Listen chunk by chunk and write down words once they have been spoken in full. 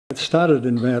It started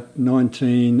in about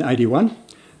 1981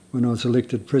 when I was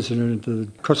elected president of the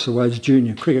Across the Waves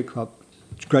Junior Cricket Club.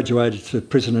 Graduated to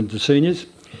president of the seniors,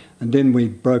 and then we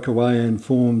broke away and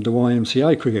formed the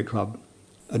YMCA Cricket Club.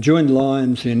 I joined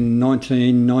Lions in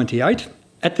 1998.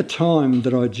 At the time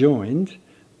that I joined,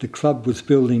 the club was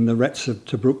building the Rats of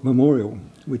Tobruk Memorial,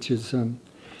 which is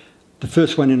the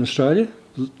first one in Australia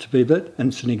to be built,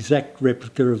 and it's an exact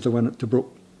replica of the one at Tobruk.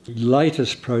 The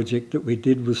latest project that we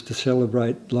did was to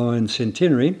celebrate Lions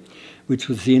Centenary, which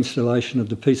was the installation of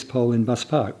the Peace Pole in Bus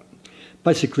Park.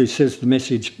 Basically says the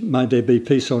message, may there be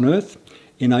peace on earth,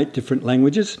 in 8 different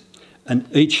languages, and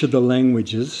each of the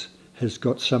languages has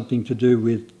got something to do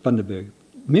with Bundaberg.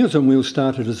 Meals on Wheels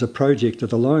started as a project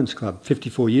of the Lions Club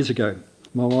 54 years ago.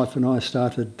 My wife and I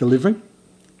started doing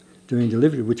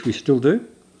delivery, which we still do.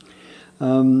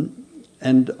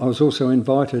 And I was also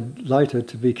invited later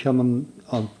to become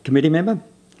a committee member.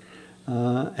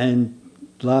 And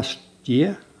last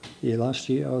year I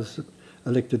was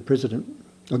elected president.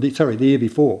 The year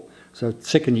before, so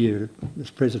second year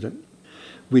as president.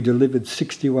 We delivered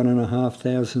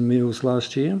 61,500 meals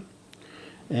last year.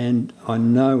 And I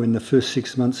know in the first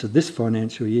 6 months of this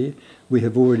financial year, we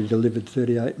have already delivered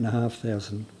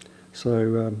 38,500.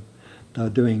 So they're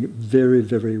doing very,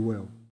 very well.